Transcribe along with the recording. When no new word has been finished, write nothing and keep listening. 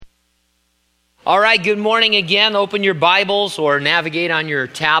All right, good morning again. Open your Bibles or navigate on your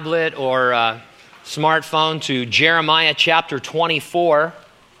tablet or smartphone to Jeremiah chapter 24.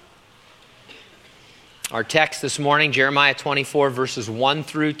 Our text this morning, Jeremiah 24, verses 1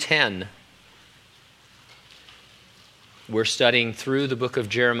 through 10. We're studying through the book of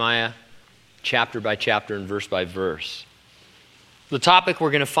Jeremiah, chapter by chapter and verse by verse. The topic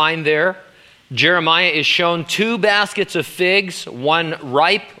we're going to find there, Jeremiah is shown two baskets of figs, one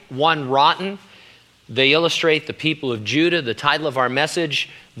ripe, one rotten. They illustrate the people of Judah. The title of our message,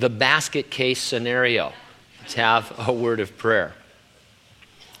 The Basket Case Scenario. Let's have a word of prayer.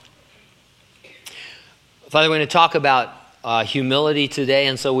 Father, we're going to talk about humility today,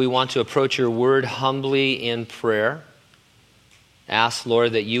 and so we want to approach your word humbly in prayer. Ask,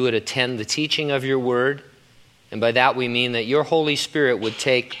 Lord, that you would attend the teaching of your word, and by that we mean that your Holy Spirit would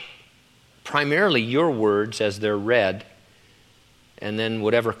take primarily your words as they're read, and then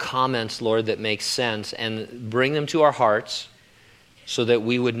whatever comments, Lord, that make sense, and bring them to our hearts so that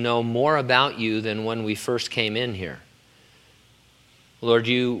we would know more about you than when we first came in here. Lord,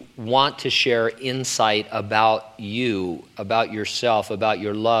 you want to share insight about you, about yourself, about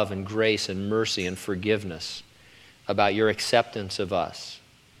your love and grace and mercy and forgiveness, about your acceptance of us,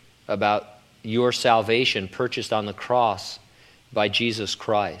 about your salvation purchased on the cross by Jesus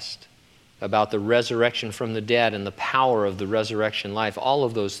Christ, about the resurrection from the dead and the power of the resurrection life, all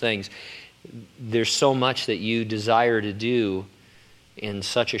of those things. There's so much that you desire to do in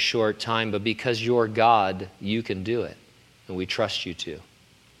such a short time, but because you're God, you can do it, and we trust you to.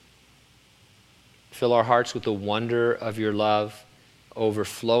 Fill our hearts with the wonder of your love,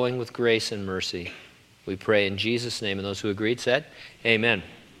 overflowing with grace and mercy. We pray in Jesus' name, and those who agreed said, amen.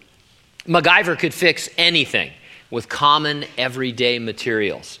 MacGyver could fix anything with common everyday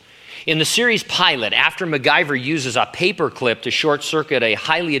materials. In the series pilot, after MacGyver uses a paperclip to short-circuit a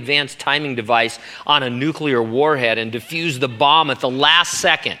highly advanced timing device on a nuclear warhead and defuse the bomb at the last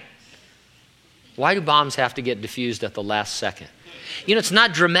second. Why do bombs have to get defused at the last second? You know, it's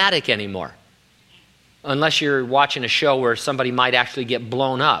not dramatic anymore. Unless you're watching a show where somebody might actually get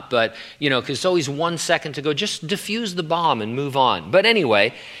blown up. But, because it's always 1 second to go, just defuse the bomb and move on. But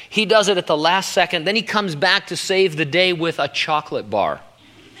anyway, he does it at the last second. Then he comes back to save the day with a chocolate bar.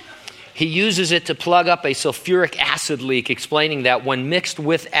 He uses it to plug up a sulfuric acid leak, explaining that when mixed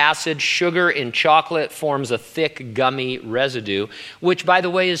with acid, sugar in chocolate forms a thick, gummy residue, which, by the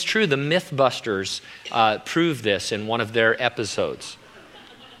way, is true. The Mythbusters proved this in one of their episodes.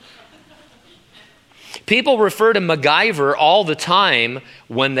 People refer to MacGyver all the time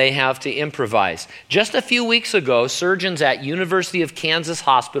when they have to improvise. Just a few weeks ago, surgeons at University of Kansas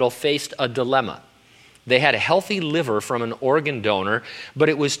Hospital faced a dilemma. They had a healthy liver from an organ donor, but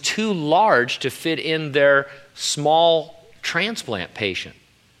it was too large to fit in their small transplant patient.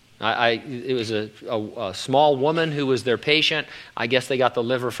 It was a small woman who was their patient. I guess they got the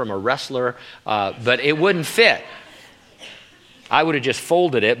liver from a wrestler, but it wouldn't fit. I would have just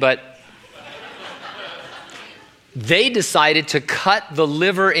folded it, but they decided to cut the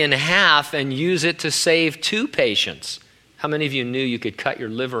liver in half and use it to save two patients. How many of you knew you could cut your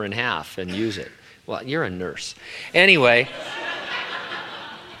liver in half and use it? Well, you're a nurse. Anyway,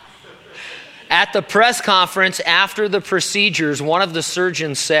 at the press conference after the procedures, one of the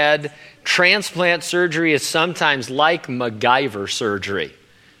surgeons said, transplant surgery is sometimes like MacGyver surgery.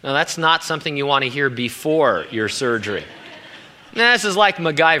 Now, that's not something you want to hear before your surgery. This is like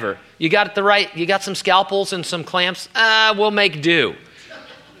MacGyver. You got some scalpels and some clamps? We'll make do.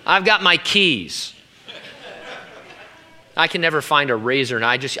 I've got my keys. I can never find a razor, and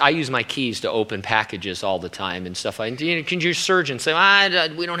I use my keys to open packages all the time and stuff. Can your surgeon say,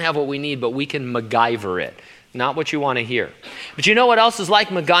 we don't have what we need, but we can MacGyver it? Not what you want to hear. But you know what else is like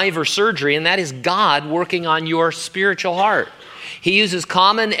MacGyver surgery, and that is God working on your spiritual heart. He uses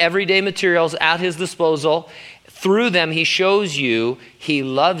common everyday materials at his disposal. Through them, he shows you he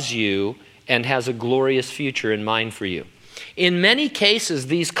loves you and has a glorious future in mind for you. In many cases,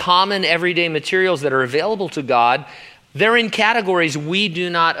 these common everyday materials that are available to God, they're in categories we do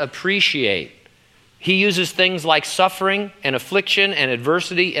not appreciate. He uses things like suffering and affliction and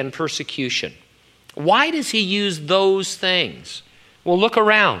adversity and persecution. Why does he use those things? Well, look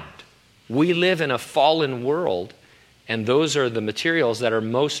around. We live in a fallen world, and those are the materials that are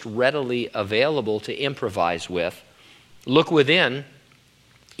most readily available to improvise with. Look within.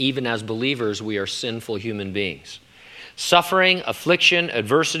 Even as believers, we are sinful human beings. Suffering, affliction,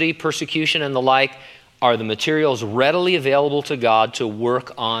 adversity, persecution, and the like are the materials readily available to God to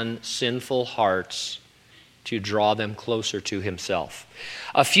work on sinful hearts, to draw them closer to himself.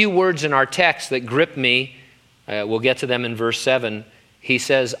 A few words in our text that grip me, we'll get to them in verse 7, He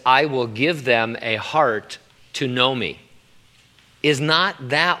says, I will give them a heart to know me. Is not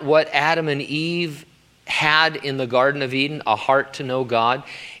that what Adam and Eve had in the Garden of Eden, a heart to know God?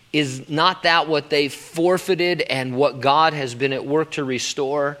 Is not that what they forfeited and what God has been at work to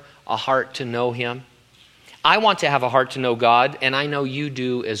restore, a heart to know him? I want to have a heart to know God, and I know you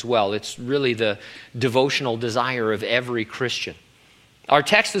do as well. It's really the devotional desire of every Christian. Our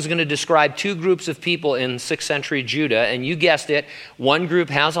text is going to describe two groups of people in 6th century Judah, and you guessed it, one group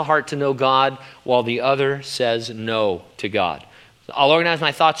has a heart to know God, while the other says no to God. I'll organize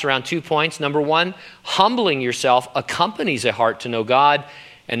my thoughts around 2 points. Number one, humbling yourself accompanies a heart to know God.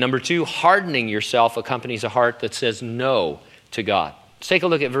 And number two, hardening yourself accompanies a heart that says no to God. Let's take a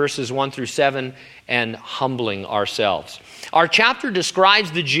look at verses 1 through 7 and humbling ourselves. Our chapter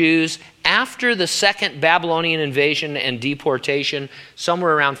describes the Jews after the second Babylonian invasion and deportation,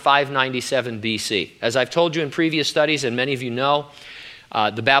 somewhere around 597 BC. As I've told you in previous studies, and many of you know,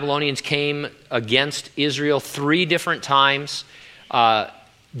 the Babylonians came against Israel 3 different times.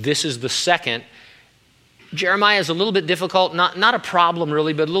 This is the second. Jeremiah is a little bit difficult, not a problem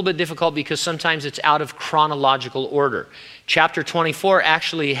really, but a little bit difficult because sometimes it's out of chronological order. Chapter 24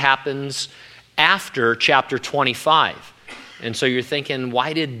 actually happens after chapter 25. And so you're thinking,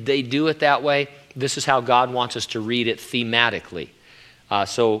 why did they do it that way? This is how God wants us to read it thematically.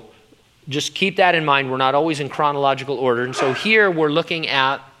 So just keep that in mind. We're not always in chronological order. And so here we're looking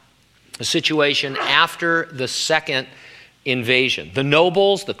at a situation after the second invasion. The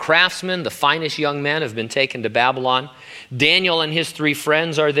nobles, the craftsmen, the finest young men have been taken to Babylon. Daniel and his 3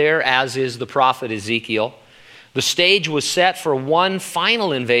 friends are there, as is the prophet Ezekiel. The stage was set for one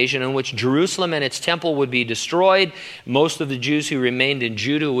final invasion in which Jerusalem and its temple would be destroyed. Most of the Jews who remained in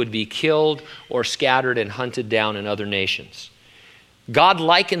Judah would be killed or scattered and hunted down in other nations. God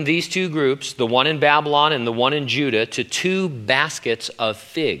likened these 2 groups, the one in Babylon and the one in Judah, to 2 baskets of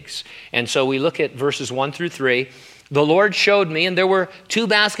figs. And so we look at verses 1 through 3. The Lord showed me, and there were 2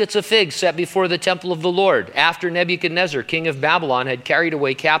 baskets of figs set before the temple of the Lord, after Nebuchadnezzar, king of Babylon, had carried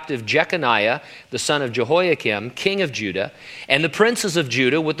away captive Jeconiah, the son of Jehoiakim, king of Judah, and the princes of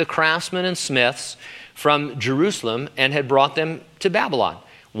Judah with the craftsmen and smiths from Jerusalem, and had brought them to Babylon.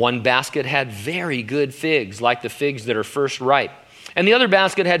 One basket had very good figs, like the figs that are first ripe. And the other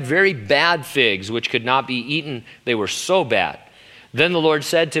basket had very bad figs, which could not be eaten. They were so bad. Then the Lord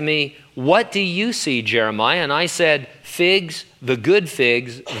said to me, what do you see, Jeremiah? And I said, figs, the good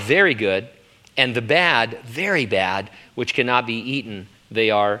figs, very good, and the bad, very bad, which cannot be eaten. They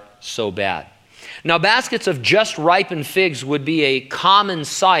are so bad. Now, baskets of just ripened figs would be a common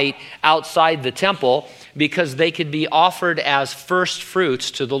sight outside the temple because they could be offered as first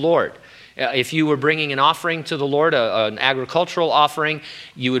fruits to the Lord. If you were bringing an offering to the Lord, an agricultural offering,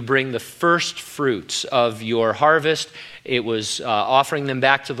 you would bring the first fruits of your harvest. It was offering them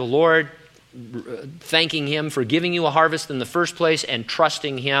back to the Lord, thanking him for giving you a harvest in the first place and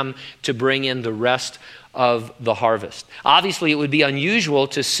trusting him to bring in the rest of the harvest. Obviously, it would be unusual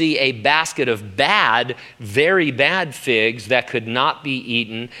to see a basket of bad, very bad figs that could not be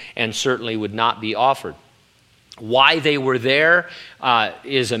eaten and certainly would not be offered. Why they were there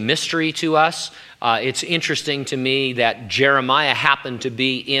is a mystery to us. It's interesting to me that Jeremiah happened to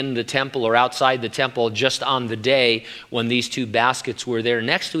be in the temple or outside the temple just on the day when these 2 baskets were there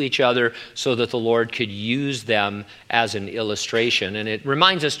next to each other so that the Lord could use them as an illustration. And it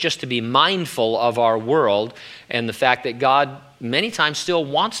reminds us just to be mindful of our world and the fact that God many times still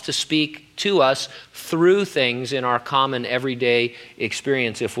wants to speak to us through things in our common everyday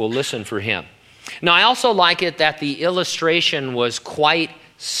experience if we'll listen for him. Now, I also like it that the illustration was quite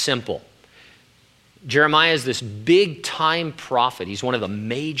simple. Jeremiah is this big-time prophet. He's one of the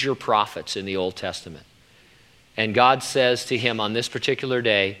major prophets in the Old Testament. And God says to him on this particular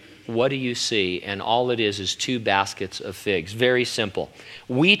day, what do you see? And all it is 2 baskets of figs. Very simple.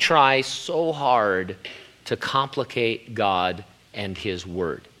 We try so hard to complicate God and his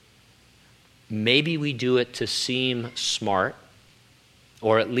word. Maybe we do it to seem smart,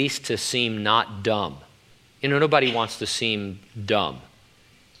 or at least to seem not dumb. You know, nobody wants to seem dumb.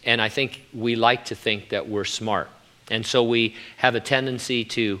 And I think we like to think that we're smart. And so we have a tendency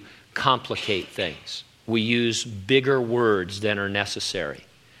to complicate things. We use bigger words than are necessary.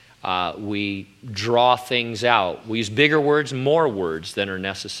 We draw things out. We use bigger words, more words than are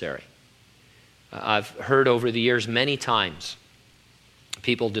necessary. I've heard over the years many times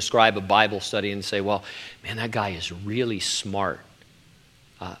people describe a Bible study and say, well, man, that guy is really smart.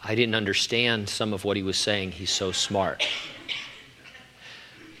 I didn't understand some of what he was saying. He's so smart.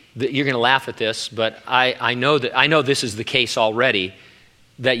 You're going to laugh at this, but I know this is the case already,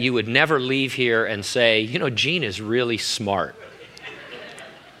 that you would never leave here and say, you know, Gene is really smart.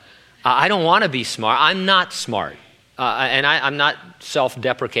 I don't want to be smart. I'm not smart. And I'm not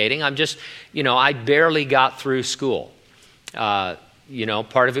self-deprecating. I'm just, I barely got through school. Part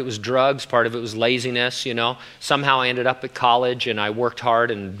of it was drugs, part of it was laziness, Somehow I ended up at college and I worked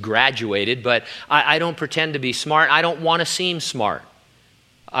hard and graduated, but I don't pretend to be smart. I don't want to seem smart.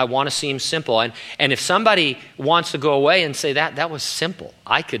 I want to seem simple. And if somebody wants to go away and say that was simple,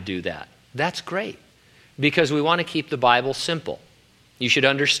 I could do that, that's great. Because we want to keep the Bible simple. You should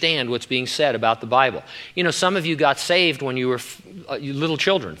understand what's being said about the Bible. Some of you got saved when you were little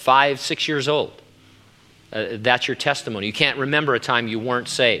children, 5, 6 years old. That's your testimony. You can't remember a time you weren't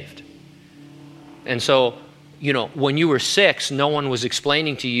saved. And so, when you were 6, no one was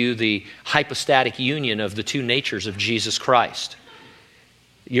explaining to you the hypostatic union of the two natures of Jesus Christ.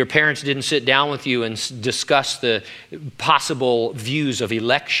 Your parents didn't sit down with you and discuss the possible views of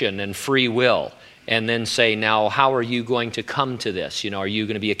election and free will and then say, now, how are you going to come to this? Are you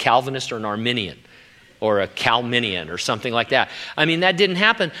going to be a Calvinist or an Arminian or a Calminian or something like that? I mean, that didn't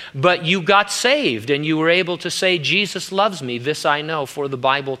happen, but you got saved and you were able to say, Jesus loves me, this I know, for the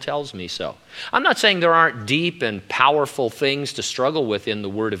Bible tells me so. I'm not saying there aren't deep and powerful things to struggle with in the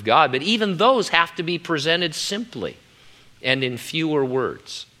Word of God, but even those have to be presented simply and in fewer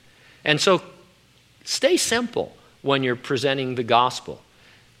words. And so stay simple when you're presenting the gospel.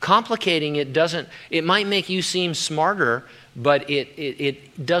 Complicating it might make you seem smarter, but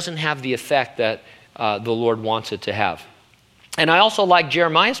it doesn't have the effect that the Lord wants it to have. And I also like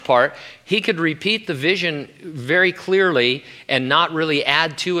Jeremiah's part. He could repeat the vision very clearly and not really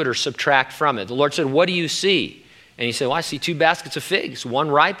add to it or subtract from it. The Lord said, what do you see? And he said, well, I see 2 baskets of figs, one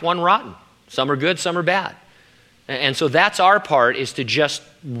ripe, one rotten. Some are good, some are bad. And so that's our part, is to just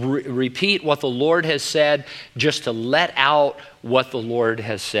repeat what the Lord has said, just to let out what the Lord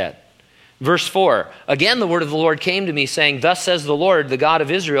has said. Verse 4, again the word of the Lord came to me, saying, thus says the Lord, the God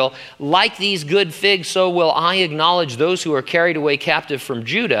of Israel, like these good figs, so will I acknowledge those who are carried away captive from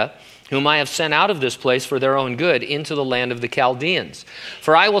Judah, whom I have sent out of this place for their own good, into the land of the Chaldeans.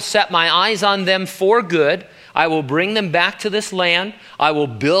 For I will set my eyes on them for good. I will bring them back to this land. I will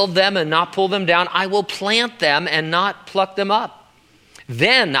build them and not pull them down. I will plant them and not pluck them up.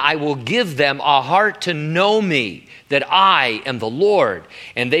 Then I will give them a heart to know me, that I am the Lord,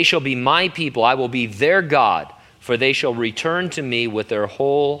 and they shall be my people. I will be their God, for they shall return to me with their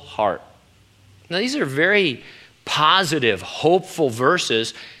whole heart. Now, these are very positive, hopeful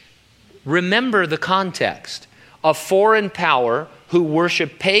verses. Remember the context. A foreign power who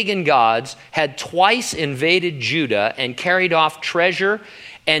worshiped pagan gods had twice invaded Judah and carried off treasure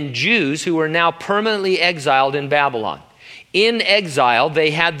and Jews who were now permanently exiled in Babylon. In exile,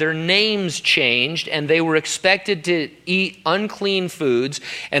 they had their names changed and they were expected to eat unclean foods,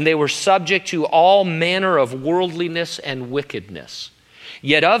 and they were subject to all manner of worldliness and wickedness.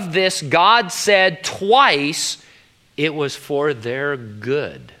 Yet of this, God said twice it was for their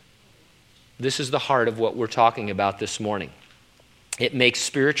good. This is the heart of what we're talking about this morning. It makes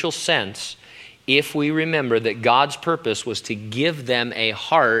spiritual sense if we remember that God's purpose was to give them a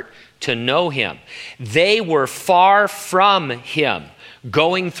heart to know Him. They were far from Him,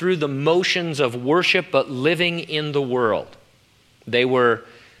 going through the motions of worship but living in the world. They were,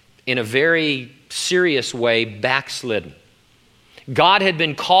 in a very serious way, backslidden. God had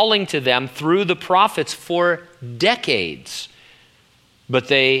been calling to them through the prophets for decades, but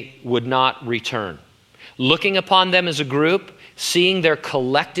they would not return. Looking upon them as a group, seeing their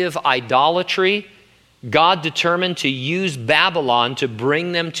collective idolatry, God determined to use Babylon to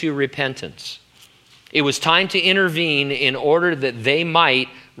bring them to repentance. It was time to intervene in order that they might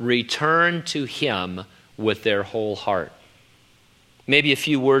return to Him with their whole heart. Maybe a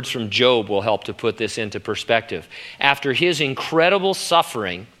few words from Job will help to put this into perspective. After his incredible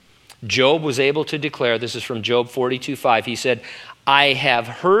suffering, Job was able to declare, this is from Job 42:5, he said, I have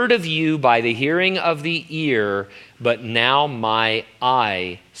heard of you by the hearing of the ear, but now my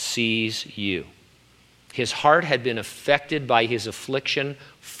eye sees you. His heart had been affected by his affliction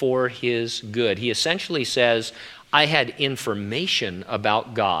for his good. He essentially says, I had information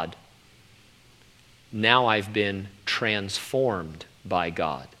about God. Now I've been transformed by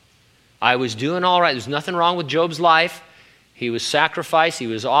God. I was doing all right. There's nothing wrong with Job's life. He was sacrificed. He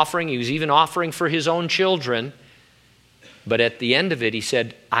was offering. He was even offering for his own children. But at the end of it, he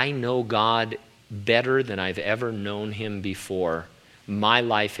said, I know God better than I've ever known Him before. My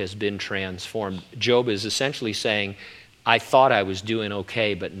life has been transformed. Job is essentially saying, I thought I was doing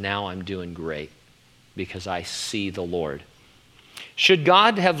okay, but now I'm doing great because I see the Lord. Should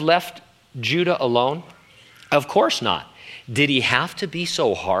God have left Judah alone? Of course not. Did He have to be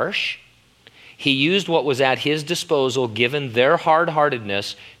so harsh? He used what was at his disposal, given their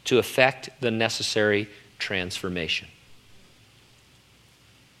hard-heartedness, to effect the necessary transformation.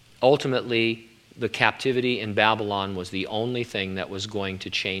 Ultimately, the captivity in Babylon was the only thing that was going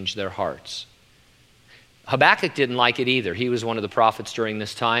to change their hearts. Habakkuk didn't like it either. He was one of the prophets during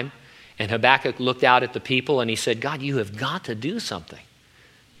this time. And Habakkuk looked out at the people and he said, God, you have got to do something.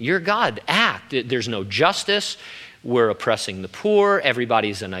 You're God. Act. There's no justice. We're oppressing the poor.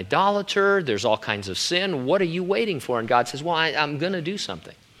 Everybody's an idolater. There's all kinds of sin. What are you waiting for? And God says, well, I'm going to do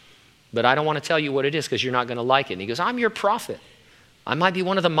something. But I don't want to tell you what it is because you're not going to like it. And he goes, I'm your prophet. I might be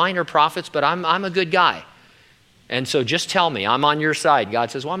one of the minor prophets, but I'm a good guy. And so just tell me, I'm on your side. God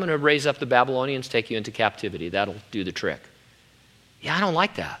says, well, I'm going to raise up the Babylonians, take you into captivity. That'll do the trick. Yeah, I don't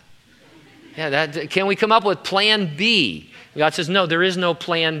like that. Yeah, can we come up with plan B? God says, no, there is no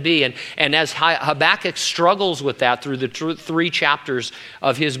plan B. And as Habakkuk struggles with that through the 3 chapters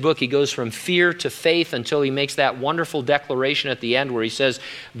of his book, he goes from fear to faith until he makes that wonderful declaration at the end where he says,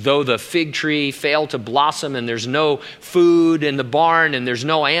 though the fig tree fail to blossom and there's no food in the barn and there's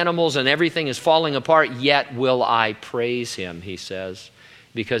no animals and everything is falling apart, yet will I praise him, he says,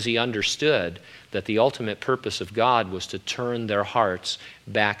 because he understood that the ultimate purpose of God was to turn their hearts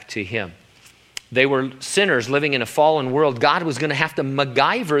back to him. They were sinners living in a fallen world. God was going to have to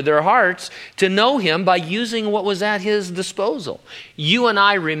MacGyver their hearts to know him by using what was at his disposal. You and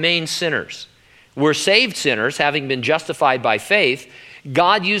I remain sinners. We're saved sinners, having been justified by faith.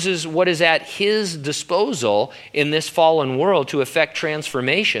 God uses what is at his disposal in this fallen world to effect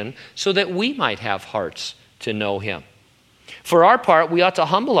transformation so that we might have hearts to know him. For our part, we ought to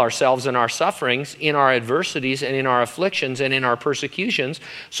humble ourselves in our sufferings, in our adversities, and in our afflictions, and in our persecutions,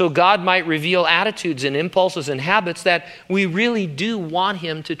 so God might reveal attitudes and impulses and habits that we really do want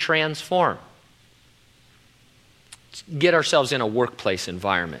him to transform. Get ourselves in a workplace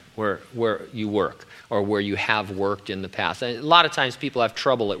environment where you work or where you have worked in the past. And a lot of times people have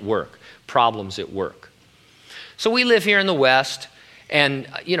trouble at work, problems at work. So we live here in the West. And,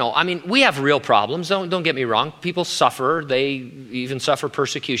 we have real problems. Don't get me wrong. People suffer. They even suffer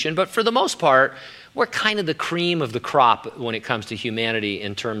persecution. But for the most part, we're kind of the cream of the crop when it comes to humanity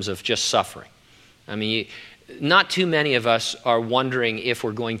in terms of just suffering. Not too many of us are wondering if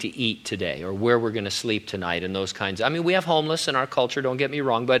we're going to eat today or where we're going to sleep tonight and those kinds. We have homeless in our culture, don't get me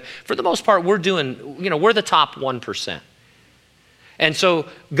wrong. But for the most part, we're the top 1%. And so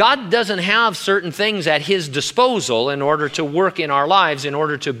God doesn't have certain things at his disposal in order to work in our lives, in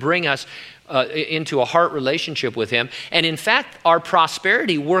order to bring us into a heart relationship with him. And in fact, our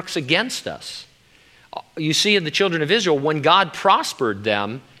prosperity works against us. You see in the children of Israel, when God prospered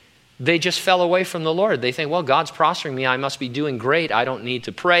them, they just fell away from the Lord. They think, well, God's prospering me. I must be doing great. I don't need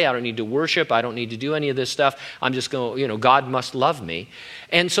to pray. I don't need to worship. I don't need to do any of this stuff. I'm just going, God must love me.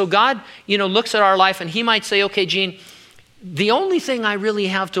 And so God, looks at our life and he might say, okay, Gene, the only thing I really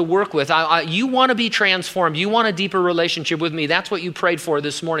have to work with, you want to be transformed. You want a deeper relationship with me. That's what you prayed for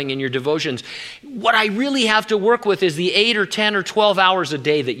this morning in your devotions. What I really have to work with is the 8 or 10 or 12 hours a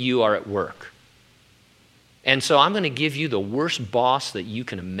day that you are at work. And so I'm going to give you the worst boss that you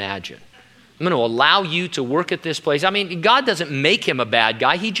can imagine. I'm going to allow you to work at this place. God doesn't make him a bad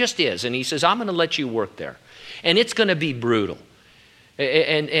guy. He just is. And he says, I'm going to let you work there. And it's going to be brutal.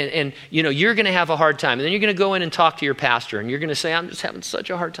 And you're going to have a hard time. And then you're going to go in and talk to your pastor. And you're going to say, I'm just having such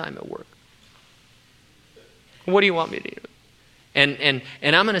a hard time at work. What do you want me to do? And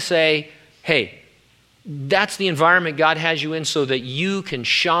I'm going to say, hey, that's the environment God has you in so that you can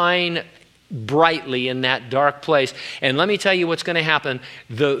shine brightly in that dark place. And let me tell you what's going to happen.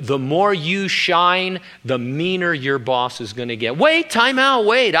 The more you shine, the meaner your boss is going to get. Wait, time out,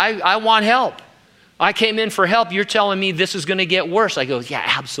 wait. I want help. I came in for help. You're telling me this is going to get worse. I go, yeah,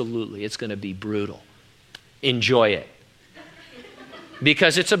 absolutely. It's going to be brutal. Enjoy it.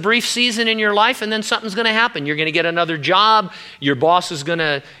 Because it's a brief season in your life and then something's going to happen. You're going to get another job. Your boss is going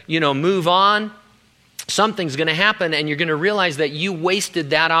to, move on. Something's going to happen and you're going to realize that you wasted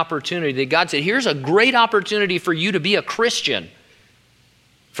that opportunity. That God said, here's a great opportunity for you to be a Christian.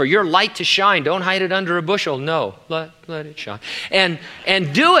 For your light to shine. Don't hide it under a bushel. No, let it shine. And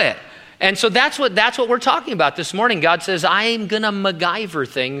do it. And so that's what we're talking about this morning. God says, I'm going to MacGyver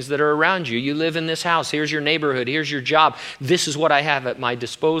things that are around you. You live in this house. Here's your neighborhood. Here's your job. This is what I have at my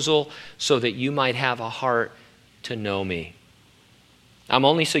disposal so that you might have a heart to know me. I'm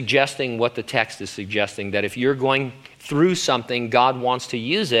only suggesting what the text is suggesting, that if you're going through something, God wants to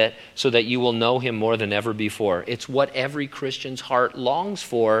use it so that you will know him more than ever before. It's what every Christian's heart longs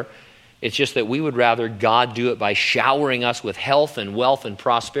for. It's just that we would rather God do it by showering us with health and wealth and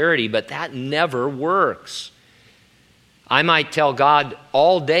prosperity, but that never works. I might tell God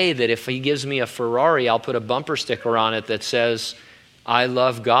all day that if he gives me a Ferrari, I'll put a bumper sticker on it that says, I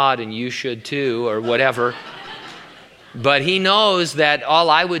love God and you should too, or whatever. But he knows that all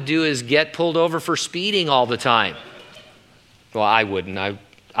I would do is get pulled over for speeding all the time. Well, I wouldn't.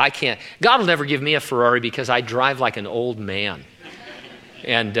 I can't. God will never give me a Ferrari because I drive like an old man.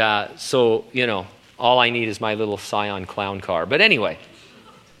 And so, all I need is my little Scion clown car. But anyway,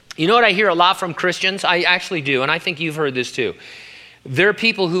 you know what I hear a lot from Christians? I actually do, and I think you've heard this too. There are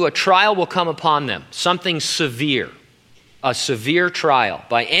people who a trial will come upon them, something severe, a severe trial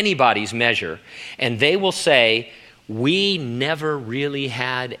by anybody's measure, and they will say, we never really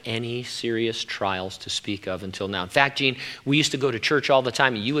had any serious trials to speak of until now. In fact, Gene, we used to go to church all the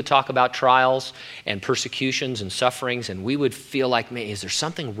time, and you would talk about trials and persecutions and sufferings, and we would feel like, man, is there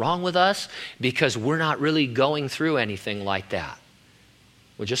something wrong with us? Because we're not really going through anything like that.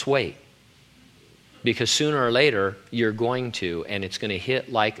 Well, just wait. Because sooner or later, you're going to, and it's going to hit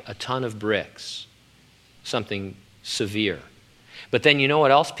like a ton of bricks. Something severe. But then you know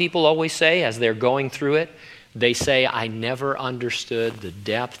what else people always say as they're going through it? They say, I never understood the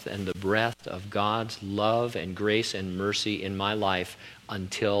depth and the breadth of God's love and grace and mercy in my life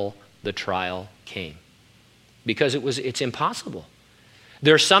until the trial came. Because it's impossible.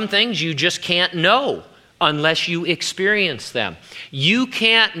 There are some things you just can't know unless you experience them. You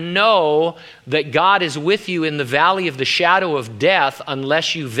can't know that God is with you in the valley of the shadow of death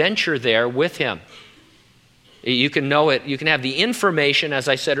unless you venture there with him. You can know it, you can have the information, as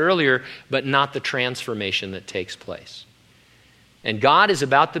I said earlier, but not the transformation that takes place. And God is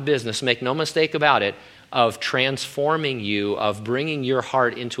about the business, make no mistake about it, of transforming you, of bringing your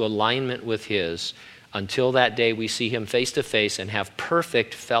heart into alignment with his, until that day we see him face to face and have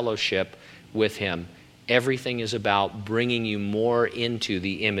perfect fellowship with him. Everything is about bringing you more into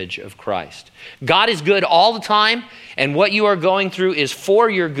the image of Christ. God is good all the time, and what you are going through is for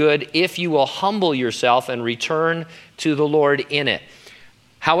your good if you will humble yourself and return to the Lord in it.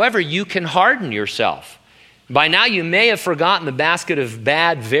 However, you can harden yourself. By now you may have forgotten the basket of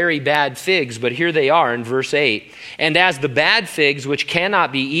bad, very bad figs, but here they are in verse 8. And as the bad figs which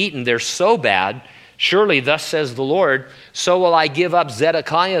cannot be eaten, they're so bad, surely thus says the Lord, so will I give up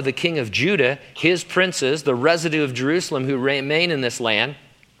Zedekiah the king of Judah, his princes, the residue of Jerusalem who remain in this land,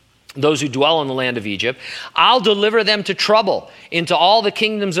 those who dwell in the land of Egypt. I'll deliver them to trouble into all the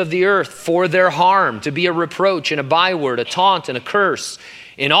kingdoms of the earth for their harm, to be a reproach and a byword, a taunt and a curse,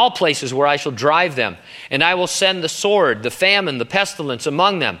 in all places where I shall drive them. And I will send the sword, the famine, the pestilence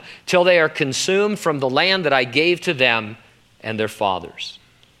among them, till they are consumed from the land that I gave to them and their fathers.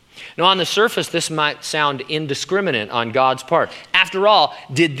 Now, on the surface, this might sound indiscriminate on God's part. After all,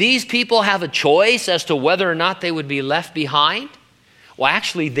 did these people have a choice as to whether or not they would be left behind? Well,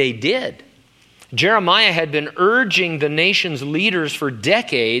 actually, they did. Jeremiah had been urging the nation's leaders for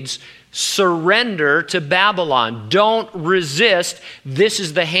decades, surrender to Babylon. Don't resist. This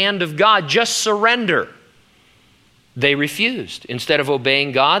is the hand of God. Just surrender. They refused. Instead of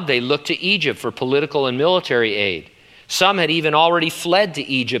obeying God, they looked to Egypt for political and military aid. Some had even already fled to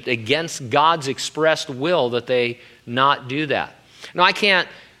Egypt against God's expressed will that they not do that. Now, I can't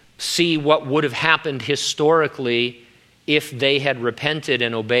see what would have happened historically if they had repented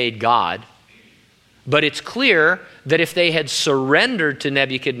and obeyed God. But it's clear that if they had surrendered to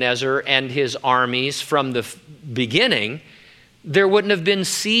Nebuchadnezzar and his armies from the beginning, there wouldn't have been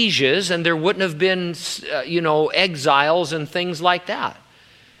sieges and there wouldn't have been, exiles and things like that.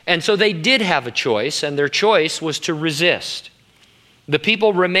 And so they did have a choice, and their choice was to resist. The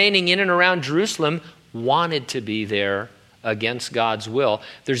people remaining in and around Jerusalem wanted to be there against God's will.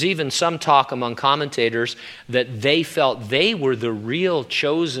 There's even some talk among commentators that they felt they were the real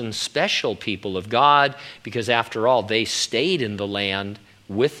chosen special people of God because after all, they stayed in the land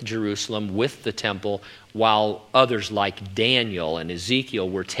with Jerusalem, with the temple, while others like Daniel and Ezekiel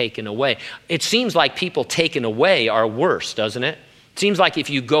were taken away. It seems like people taken away are worse, doesn't it? It seems like if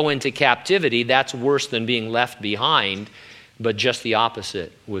you go into captivity, that's worse than being left behind, but just the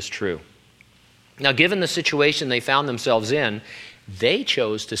opposite was true. Now, given the situation they found themselves in, they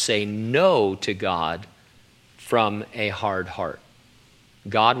chose to say no to God from a hard heart.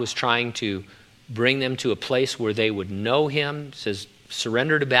 God was trying to bring them to a place where they would know him. It says,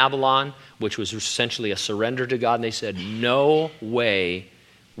 surrender to Babylon, which was essentially a surrender to God. And they said, no way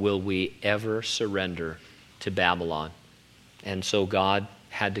will we ever surrender to Babylon. And so God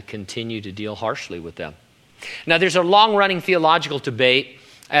had to continue to deal harshly with them. Now, there's a long-running theological debate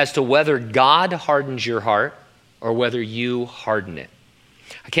as to whether God hardens your heart or whether you harden it.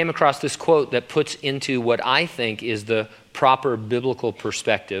 I came across this quote that puts into what I think is the proper biblical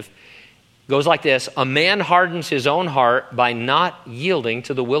perspective. Goes like this: a man hardens his own heart by not yielding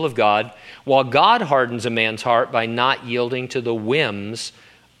to the will of God, while God hardens a man's heart by not yielding to the whims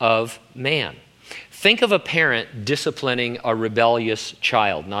of man. Think of a parent disciplining a rebellious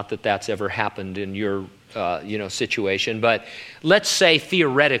child. Not that that's ever happened in your situation, but let's say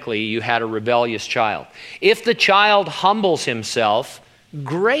theoretically you had a rebellious child. If the child humbles himself,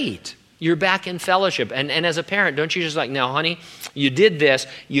 great. You're back in fellowship. And as a parent, don't you just like, now, honey, you did this,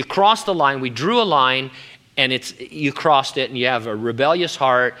 you crossed the line, we drew a line, and you crossed it, and you have a rebellious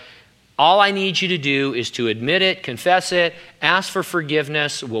heart. All I need you to do is to admit it, confess it, ask for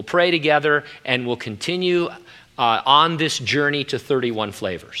forgiveness. We'll pray together, and we'll continue on this journey to 31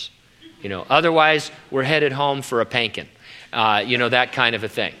 flavors. Otherwise, we're headed home for a pankin. That kind of a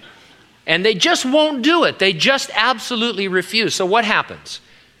thing. And they just won't do it. They just absolutely refuse. So what happens?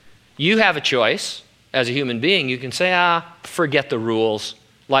 You have a choice as a human being. You can say, forget the rules.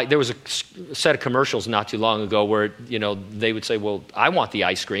 Like there was a set of commercials not too long ago where, they would say, well, I want the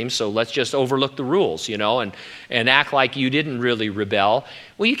ice cream, so let's just overlook the rules, and act like you didn't really rebel.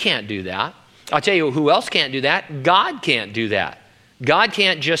 Well, you can't do that. I'll tell you who else can't do that. God can't do that. God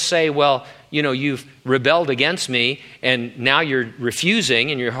can't just say, well, you've rebelled against me and now you're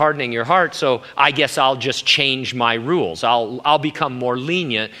refusing and you're hardening your heart, so I guess I'll just change my rules. I'll become more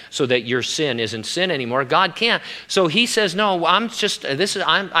lenient so that your sin isn't sin anymore. God can't. So he says, no,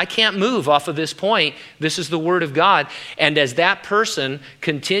 I can't move off of this point. This is the word of God. And as that person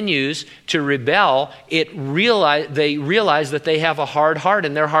continues to rebel, they realize that they have a hard heart,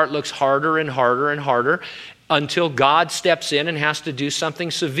 and their heart looks harder and harder and harder, until God steps in and has to do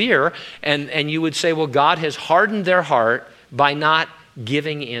something severe. And you would say, well, God has hardened their heart by not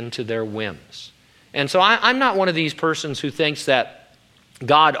giving in to their whims. And so I'm not one of these persons who thinks that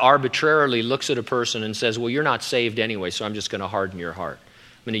God arbitrarily looks at a person and says, well, you're not saved anyway, so I'm just going to harden your heart.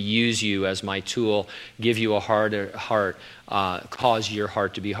 I'm going to use you as my tool, give you a harder heart, cause your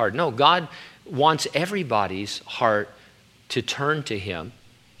heart to be hard. No, God wants everybody's heart to turn to him.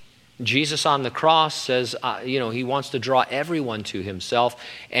 Jesus on the cross says, he wants to draw everyone to himself,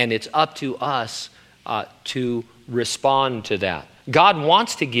 and it's up to us to respond to that. God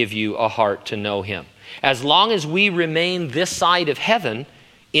wants to give you a heart to know him. As long as we remain this side of heaven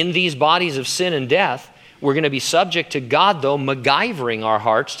in these bodies of sin and death, we're going to be subject to God, though, MacGyvering our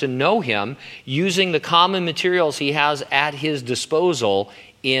hearts to know him, using the common materials he has at his disposal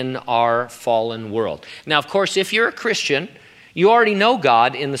in our fallen world. Now, of course, if you're a Christian, you already know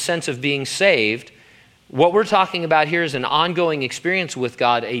God in the sense of being saved. What we're talking about here is an ongoing experience with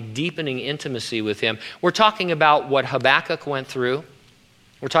God, a deepening intimacy with him. We're talking about what Habakkuk went through.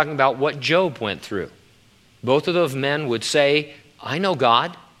 We're talking about what Job went through. Both of those men would say, I know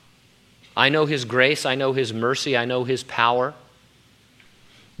God. I know his grace. I know his mercy. I know his power.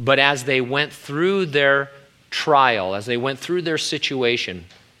 But as they went through their trial, as they went through their situation,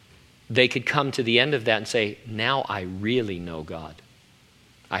 they could come to the end of that and say, now I really know God.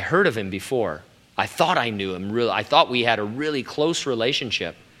 I heard of him before. I thought I knew him. I thought we had a really close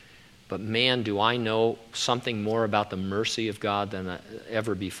relationship. But man, do I know something more about the mercy of God than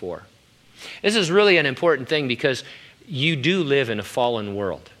ever before. This is really an important thing because you do live in a fallen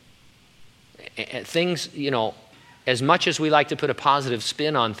world. Things, as much as we like to put a positive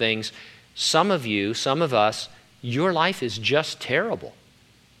spin on things, some of us, your life is just terrible.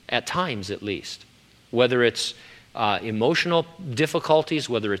 At times, at least. Whether it's emotional difficulties,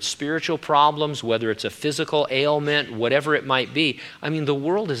 whether it's spiritual problems, whether it's a physical ailment, whatever it might be. I mean, the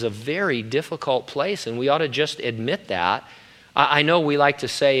world is a very difficult place, and we ought to just admit that. I know we like to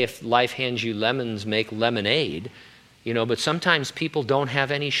say if life hands you lemons, make lemonade, but sometimes people don't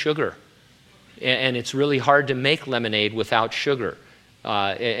have any sugar. And it's really hard to make lemonade without sugar.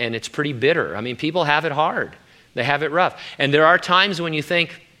 And it's pretty bitter. I mean, people have it hard. They have it rough. And there are times when you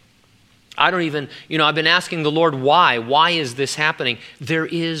think, I've been asking the Lord why. Why is this happening? There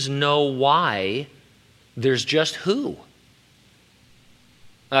is no why. There's just who.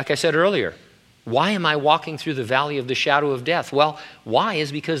 Like I said earlier, why am I walking through the valley of the shadow of death? Well, why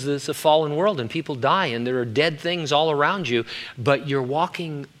is because it's a fallen world and people die and there are dead things all around you, but you're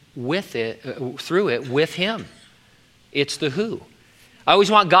walking with it, through it with him. It's the who. I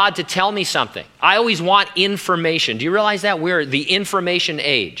always want God to tell me something. I always want information. Do you realize that? We're the information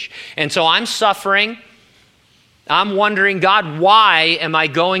age. And so I'm suffering. I'm wondering, God, why am I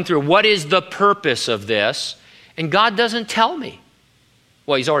going through? What is the purpose of this? And God doesn't tell me.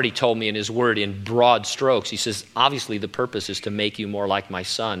 Well, he's already told me in his word in broad strokes. He says, obviously the purpose is to make you more like my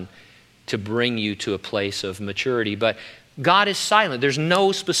son, to bring you to a place of maturity. But God is silent. There's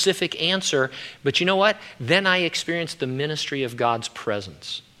no specific answer. But you know what? Then I experienced the ministry of God's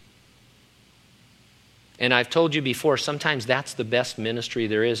presence. And I've told you before, sometimes that's the best ministry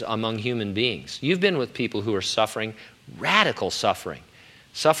there is among human beings. You've been with people who are suffering, radical suffering.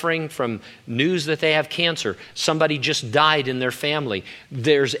 Suffering from news that they have cancer. Somebody just died in their family.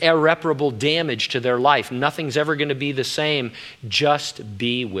 There's irreparable damage to their life. Nothing's ever going to be the same. Just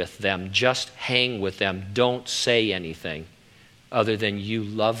be with them. Just hang with them. Don't say anything other than you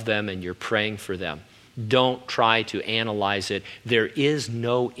love them and you're praying for them. Don't try to analyze it. There is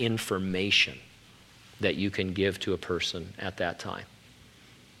no information that you can give to a person at that time,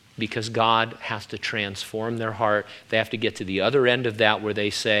 because God has to transform their heart. They have to get to the other end of that where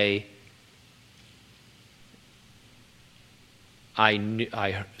they say,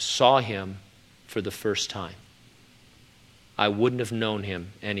 I saw him for the first time. I wouldn't have known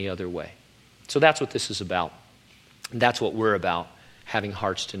him any other way. So that's what this is about. That's what we're about, having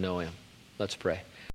hearts to know him. Let's pray.